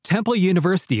Temple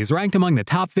University is ranked among the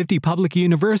top 50 public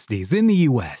universities in the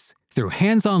U.S. Through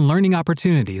hands-on learning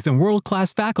opportunities and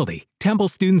world-class faculty, Temple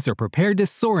students are prepared to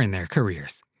soar in their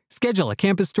careers. Schedule a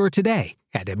campus tour today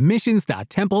at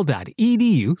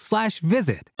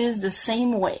admissions.temple.edu/visit. Is the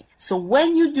same way. So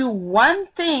when you do one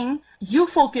thing, you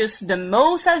focus the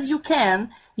most as you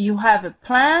can. You have a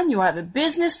plan, you have a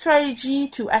business strategy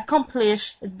to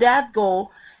accomplish that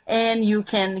goal, and you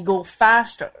can go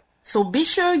faster. So be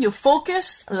sure you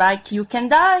focus like you can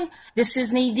die. This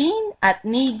is Nadine at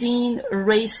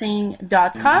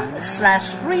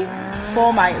nadineracing.com/free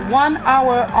for my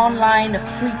 1-hour online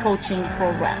free coaching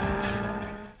program.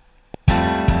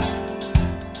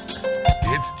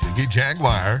 It's Jiggy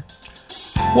Jaguar.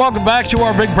 Welcome back to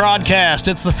our big broadcast.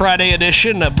 It's the Friday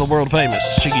edition of the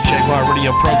world-famous Jiggy Jaguar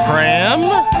radio program.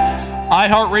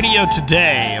 iHeartRadio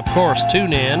today. Of course,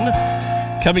 tune in.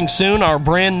 Coming soon, our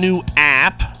brand new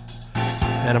app.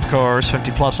 And, of course,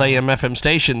 50-plus AM FM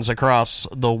stations across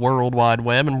the World Wide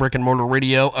Web and brick-and-mortar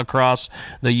radio across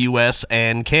the U.S.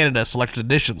 and Canada. Selected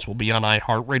editions will be on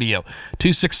iHeartRadio.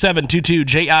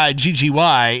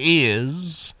 267-22-JIGGY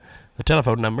is the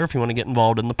telephone number if you want to get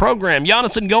involved in the program.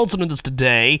 Yonason Goldson with us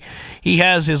today. He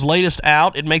has his latest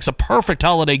out. It makes a perfect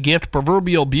holiday gift,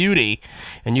 Proverbial Beauty,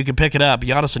 and you can pick it up,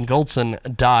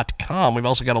 YonasonGoldson.com. We've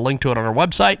also got a link to it on our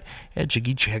website at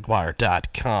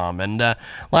JiggyJaguar.com. And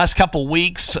last couple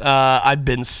weeks, I've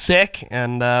been sick,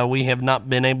 and we have not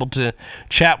been able to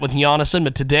chat with Yonason,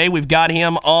 but today we've got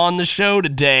him on the show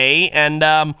today. And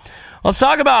let's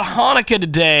talk about Hanukkah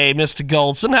today, Mr.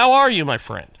 Goldson. How are you, my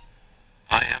friend?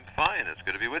 I am fine. It's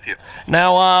good to be with you.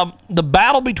 Now, the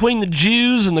battle between the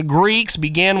Jews and the Greeks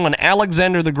began when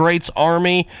Alexander the Great's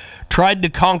army tried to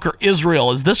conquer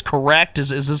Israel. Is this correct? Is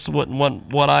this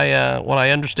what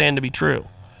I understand to be true?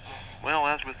 Well,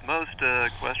 as with most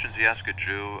questions you ask a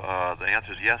Jew, the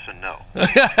answer is yes and no.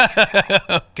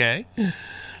 Okay.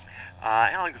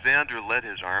 Alexander led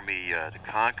his army to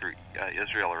conquer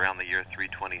Israel around the year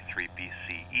 323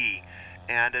 BCE.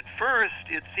 And at first,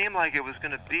 it seemed like it was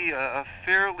going to be a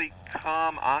fairly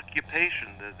calm occupation.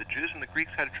 The Jews and the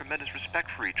Greeks had a tremendous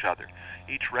respect for each other.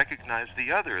 Each recognized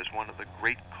the other as one of the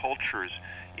great cultures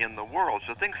in the world.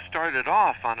 So things started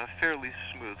off on a fairly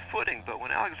smooth footing. But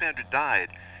when Alexander died,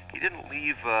 he didn't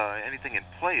leave anything in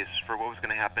place for what was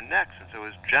going to happen next. And so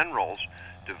his generals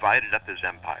divided up his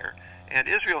empire. And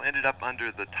Israel ended up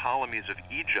under the Ptolemies of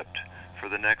Egypt for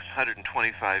the next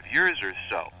 125 years or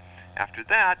so. After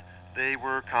that, they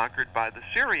were conquered by the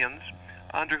Syrians,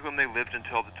 under whom they lived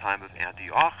until the time of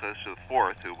Antiochus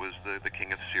IV, who was the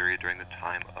king of Syria during the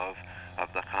time of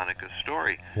the Hanukkah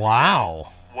story.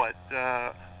 Wow. What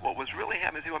was really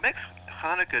happening, what makes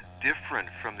Hanukkah different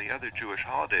from the other Jewish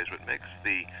holidays, what makes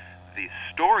the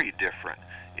story different,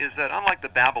 is that unlike the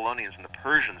Babylonians and the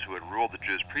Persians who had ruled the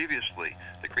Jews previously,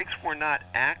 the Greeks were not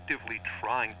actively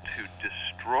trying to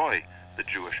destroy the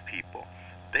Jewish people.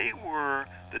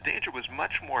 The danger was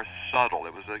much more subtle.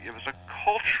 It was a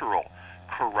cultural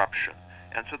corruption.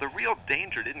 And so the real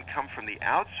danger didn't come from the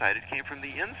outside, it came from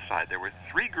the inside. There were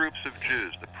three groups of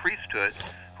Jews: the priesthood,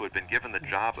 who had been given the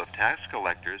job of tax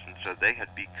collectors, and so they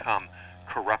had become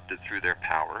corrupted through their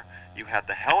power. You had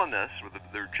the Hellenists,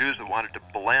 the Jews that wanted to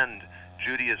blend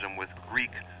Judaism with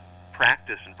Greek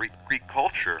practice and Greek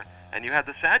culture, and you had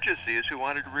the Sadducees, who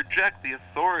wanted to reject the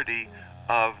authority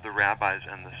of the rabbis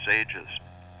and the sages.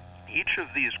 Each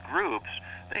of these groups,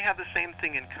 they have the same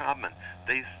thing in common.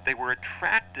 They were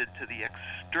attracted to the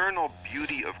external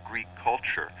beauty of Greek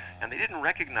culture, and they didn't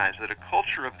recognize that a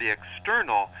culture of the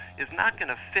external is not going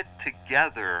to fit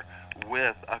together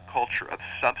with a culture of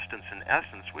substance and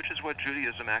essence, which is what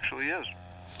Judaism actually is.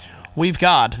 We've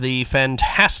got the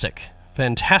fantastic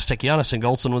Yonason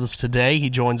Goldson with us today. He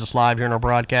joins us live here in our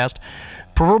broadcast.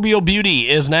 Proverbial Beauty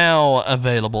is now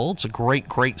available. It's a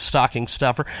great stocking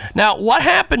stuffer. Now, what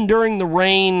happened during the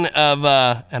reign of,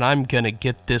 and I'm going to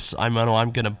get this, I'm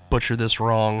going to butcher this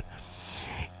wrong,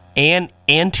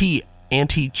 Antiochus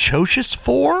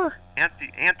IV?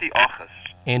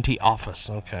 Antiochus,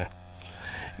 okay.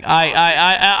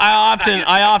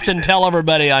 I often tell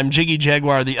everybody I'm Jiggy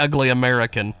Jaguar, the ugly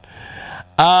American.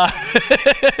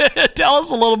 Tell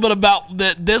us a little bit about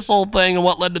this whole thing and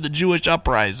what led to the Jewish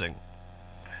uprising.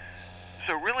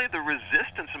 So really the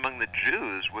resistance among the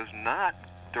Jews was not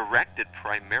directed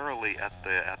primarily at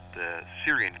the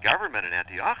Syrian government in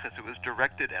Antiochus. It was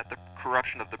directed at the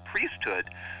corruption of the priesthood.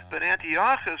 But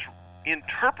Antiochus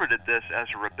interpreted this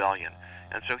as a rebellion.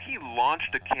 And so he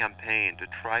launched a campaign to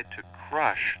try to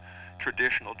crush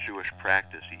traditional Jewish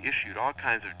practice. He issued all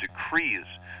kinds of decrees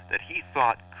that he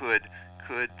thought could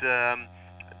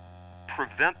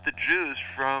prevent the Jews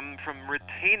from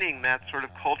retaining that sort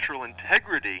of cultural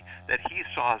integrity that he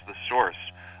saw as the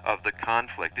source of the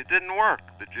conflict. It didn't work.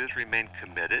 The Jews remained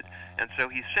committed, and so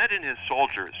he sent in his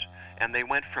soldiers, and they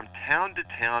went from town to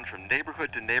town, from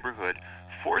neighborhood to neighborhood,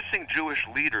 forcing Jewish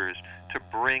leaders to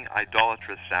bring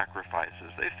idolatrous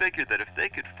sacrifices. They figured that if they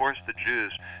could force the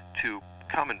Jews to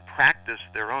come and practice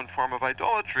their own form of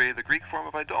idolatry, the Greek form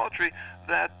of idolatry,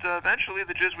 that eventually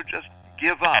the Jews would just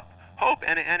give up hope.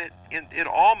 And it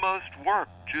almost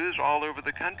worked. Jews all over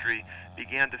the country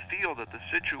began to feel that the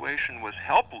situation was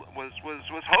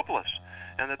hopeless,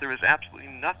 and that there was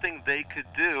absolutely nothing they could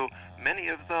do. Many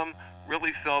of them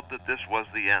really felt that this was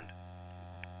the end.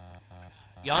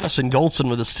 Yonason Goldson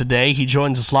with us today. He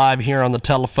joins us live here on the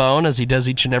telephone, as he does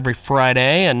each and every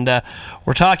Friday, and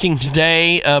we're talking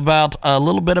today about a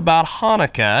little bit about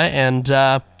Hanukkah. And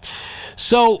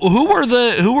so, who were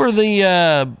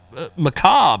the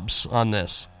Maccabees on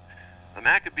this? The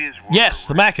Maccabees were... Yes,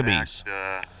 the Maccabees.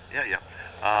 This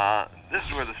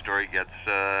is where the story gets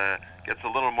a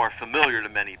little more familiar to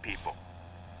many people.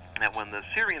 Now, when the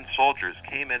Syrian soldiers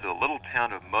came into the little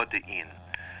town of Modi'in,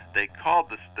 they called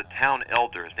the town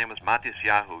elder. His name was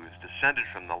Matisyahu. He was descended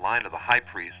from the line of the high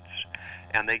priests,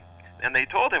 and they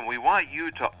told him, "We want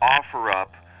you to offer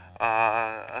up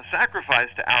a sacrifice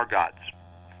to our gods."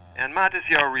 And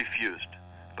Matisyahu refused.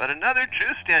 But another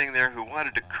Jew standing there who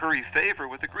wanted to curry favor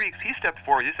with the Greeks, he stepped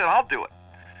forward. He said, "I'll do it."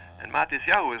 And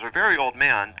Matisyahu was a very old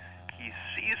man. He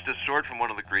seized a sword from one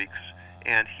of the Greeks,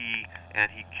 and he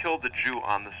killed the Jew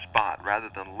on the spot, rather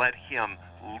than let him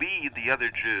lead the other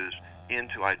Jews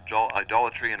into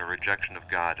idolatry and a rejection of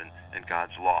God and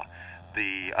God's law.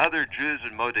 The other Jews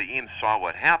in Modi'in saw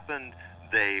what happened.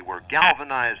 They were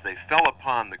galvanized. They fell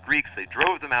upon the Greeks. They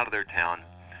drove them out of their town.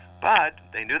 But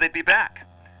they knew they'd be back.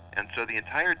 And so the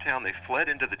entire town, they fled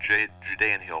into the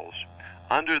Judean hills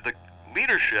under the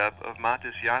leadership of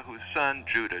Matisyahu's son,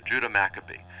 Judah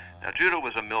Maccabee. Now, Judah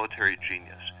was a military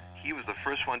genius. He was the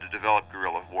first one to develop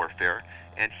guerrilla warfare,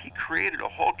 and he created a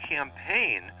whole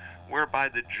campaign whereby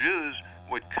the Jews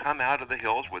would come out of the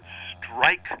hills, would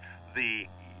strike the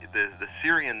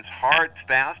Syrians hard,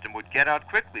 fast, and would get out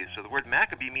quickly. So the word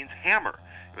Maccabee means hammer.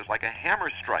 It was like a hammer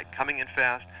strike, coming in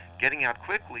fast, getting out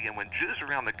quickly. And when Jews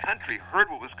around the country heard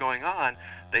what was going on,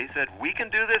 they said, "We can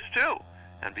do this too."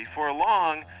 And before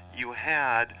long, you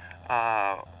had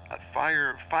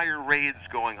fire raids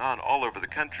going on all over the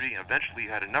country. And eventually you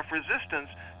had enough resistance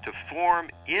to form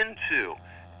into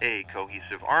a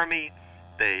cohesive army.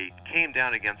 They came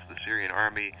down against the Syrian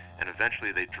army, and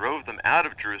eventually they drove them out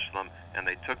of Jerusalem, and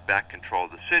they took back control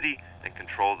of the city and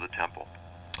control of the temple.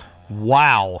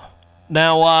 Wow.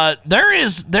 Now, there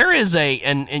is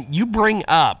and you bring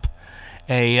up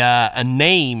a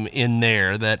name in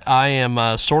there that I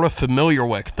am sort of familiar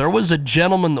with. There was a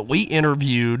gentleman that we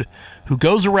interviewed who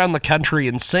goes around the country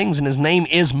and sings, and his name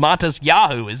is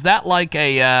Matisyahu. Is that like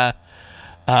a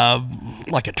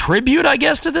tribute, I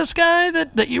guess, to this guy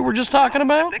that you were just talking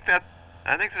about?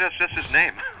 I think that's just his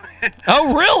name.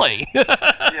 Oh, really?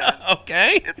 Yeah.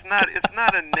 Okay. It's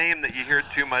not a name that you hear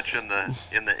too much in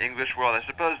the English world. I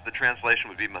suppose the translation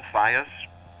would be Matthias.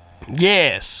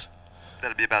 Yes.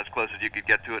 That'd be about as close as you could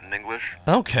get to it in English.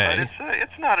 Okay. But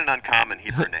it's not an uncommon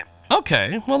Hebrew name.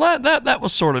 Okay, well that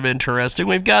was sort of interesting.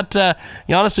 We've got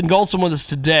Yonason Goldson with us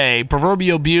today.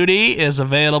 Proverbial Beauty is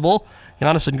available,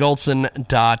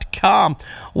 YonasonGoldson.com.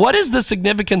 What is the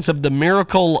significance of the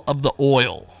miracle of the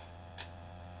oil?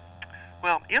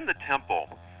 Well, in the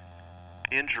temple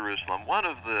in Jerusalem, one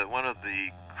of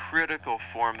the critical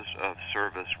forms of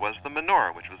service was the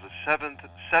menorah, which was a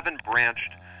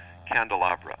seven-branched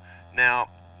candelabra. Now,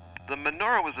 the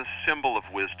menorah was a symbol of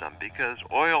wisdom because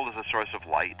oil is a source of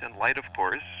light, and light, of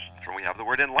course, from we have the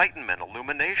word enlightenment,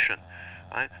 illumination.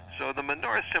 Right? So the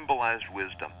menorah symbolized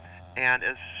wisdom. And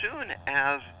as soon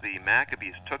as the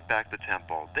Maccabees took back the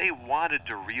temple, they wanted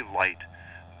to relight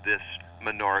this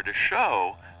menorah to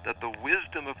show that the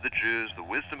wisdom of the Jews, the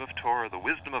wisdom of Torah, the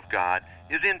wisdom of God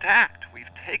is intact. We've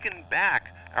taken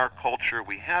back our culture.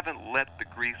 We haven't let the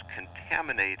Greeks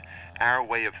contaminate our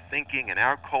way of thinking and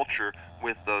our culture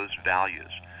with those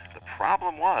values. The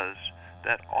problem was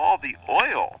that all the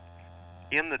oil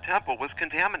in the temple was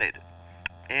contaminated.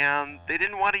 And they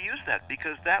didn't want to use that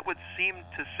because that would seem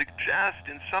to suggest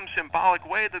in some symbolic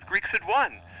way that the Greeks had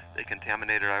won. They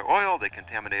contaminated our oil, they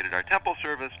contaminated our temple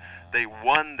service, they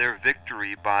won their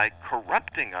victory by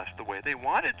corrupting us the way they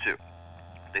wanted to.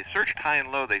 They searched high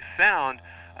and low, they found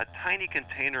a tiny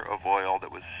container of oil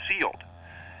that was sealed.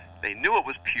 They knew it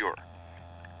was pure.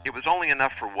 It was only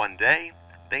enough for one day.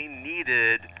 They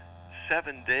needed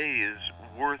 7 days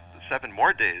worth, 7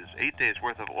 more days, 8 days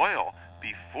worth of oil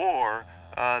before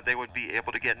they would be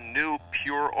able to get new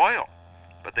pure oil.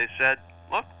 But they said,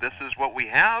 look, this is what we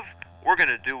have. We're going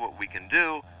to do what we can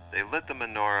do. They lit the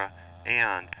menorah,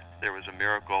 and there was a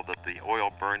miracle that the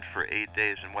oil burned for 8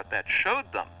 days. And what that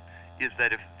showed them is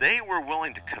that if they were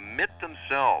willing to commit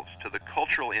themselves to the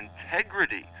cultural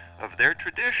integrity of their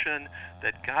tradition,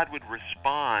 that God would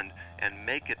respond and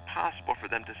make it possible for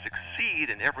them to succeed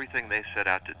in everything they set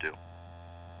out to do.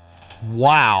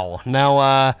 Wow.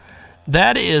 Now,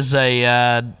 that is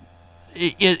a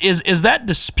is that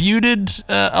disputed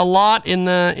a lot in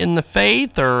the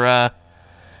faith, or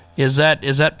is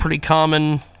that pretty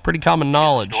common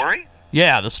knowledge? The story?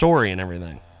 Yeah, the story and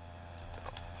everything.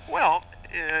 Well,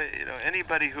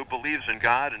 anybody who believes in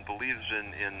God and believes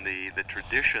in the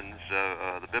traditions,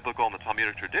 the biblical and the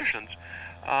Talmudic traditions,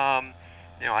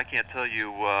 I can't tell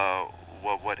you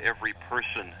what every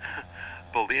person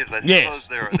believes. I suppose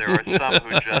there are some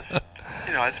who just,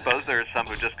 I suppose there are some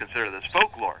who just consider this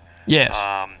folklore. Yes.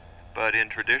 But in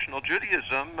traditional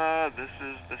Judaism, this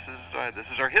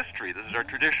is our history. This is our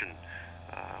tradition.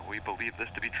 We believe this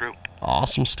to be true.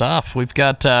 Awesome stuff. We've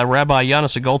got Rabbi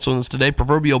Yonason with us today.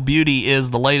 Proverbial Beauty is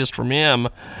the latest from him.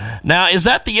 Now, is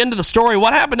that the end of the story?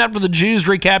 What happened after the Jews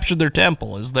recaptured their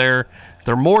temple? Is there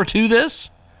more to this?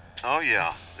 Oh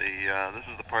yeah. This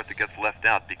is the part that gets left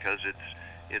out because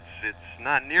it's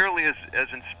not nearly as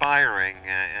inspiring,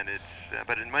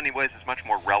 but in many ways it's much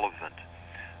more relevant.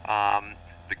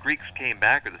 The Greeks came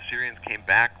back, or the Syrians came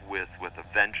back with a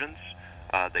vengeance.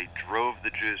 They drove the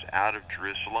Jews out of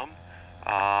Jerusalem,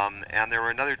 and there were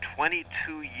another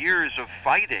 22 years of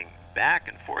fighting back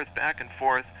and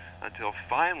forth, until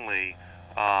finally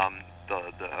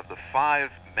the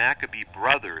 5 Maccabee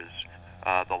brothers,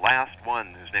 the last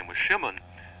one, whose name was Shimon,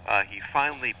 he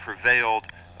finally prevailed.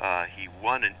 He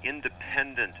won an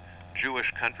independent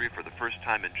Jewish country for the first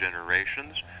time in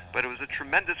generations, but it was a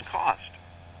tremendous cost.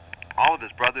 All of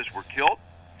his brothers were killed,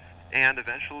 and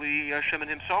eventually Shimon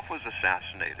himself was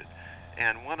assassinated.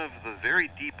 And one of the very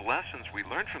deep lessons we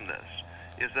learned from this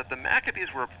is that the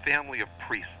Maccabees were a family of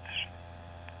priests.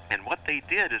 And what they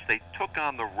did is they took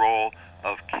on the role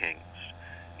of kings.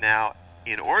 Now,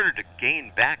 in order to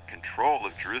gain back control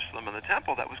of Jerusalem and the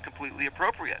temple, that was completely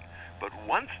appropriate. But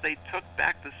once they took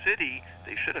back the city,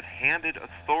 they should have handed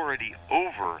authority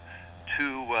over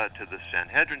to the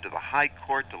Sanhedrin, to the High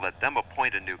Court, to let them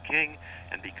appoint a new king.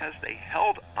 And because they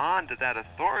held on to that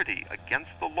authority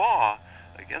against the law,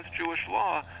 against Jewish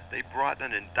law, they brought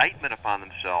an indictment upon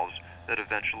themselves that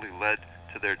eventually led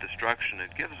to their destruction.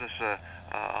 It gives us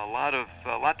a lot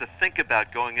to think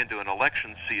about going into an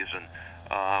election season.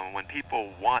 When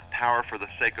people want power for the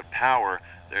sake of power,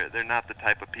 they're not the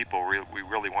type of people we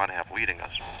really want to have leading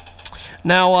us.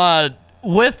 Now,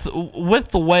 with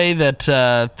the way that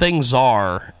things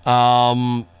are,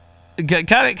 kind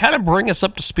of bring us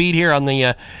up to speed here on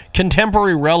the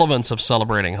contemporary relevance of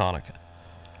celebrating Hanukkah.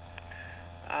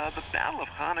 The Battle of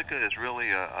Hanukkah is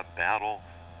really a battle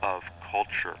of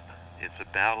culture. It's a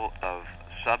battle of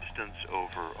substance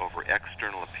over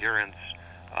external appearance,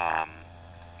 a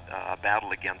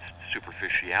battle against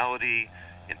superficiality.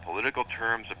 In political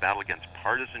terms, a battle against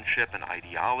partisanship and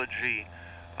ideology.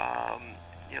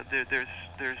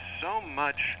 There's so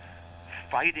much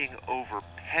fighting over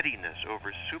pettiness,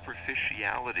 over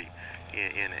superficiality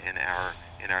in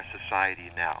our society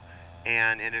now.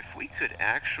 And if we could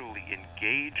actually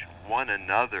engage one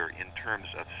another in terms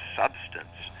of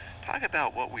substance, talk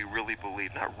about what we really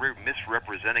believe, not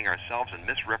misrepresenting ourselves and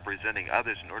misrepresenting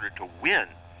others in order to win,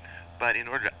 but in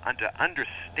order to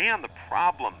understand the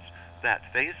problems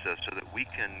that face us so that we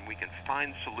can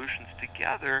find solutions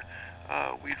together,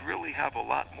 we'd really have a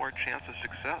lot more chance of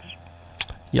success.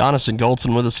 Yonason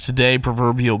Goldson with us today,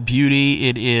 Proverbial Beauty.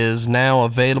 It is now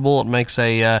available. It makes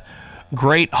a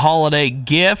great holiday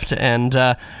gift, and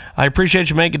I appreciate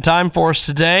you making time for us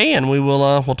today. And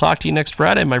we'll talk to you next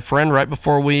Friday, my friend. Right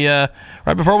before we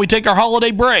take our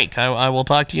holiday break, I will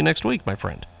talk to you next week, my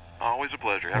friend. Always a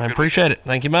pleasure. I appreciate it.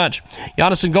 Thank you much.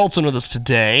 Yonason Goldson with us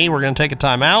today. We're going to take a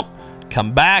time out.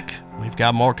 Come back. We've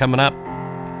got more coming up.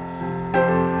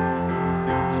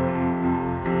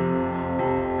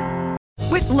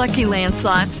 With Lucky Land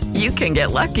Slots, you can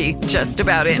get lucky just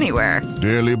about anywhere.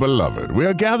 Dearly beloved, we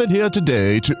are gathered here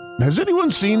today to... Has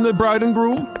anyone seen the bride and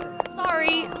groom?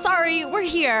 Sorry, we're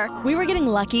here. We were getting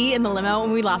lucky in the limo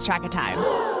and we lost track of time.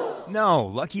 No,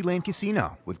 Lucky Land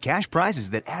Casino, with cash prizes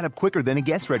that add up quicker than a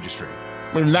guest registry.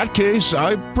 In that case,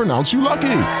 I pronounce you lucky.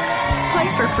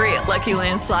 Play for free at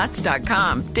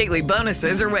LuckyLandSlots.com. Daily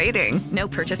bonuses are waiting. No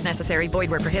purchase necessary. Void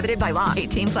where prohibited by law.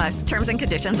 18+. Terms and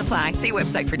conditions apply. See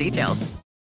website for details.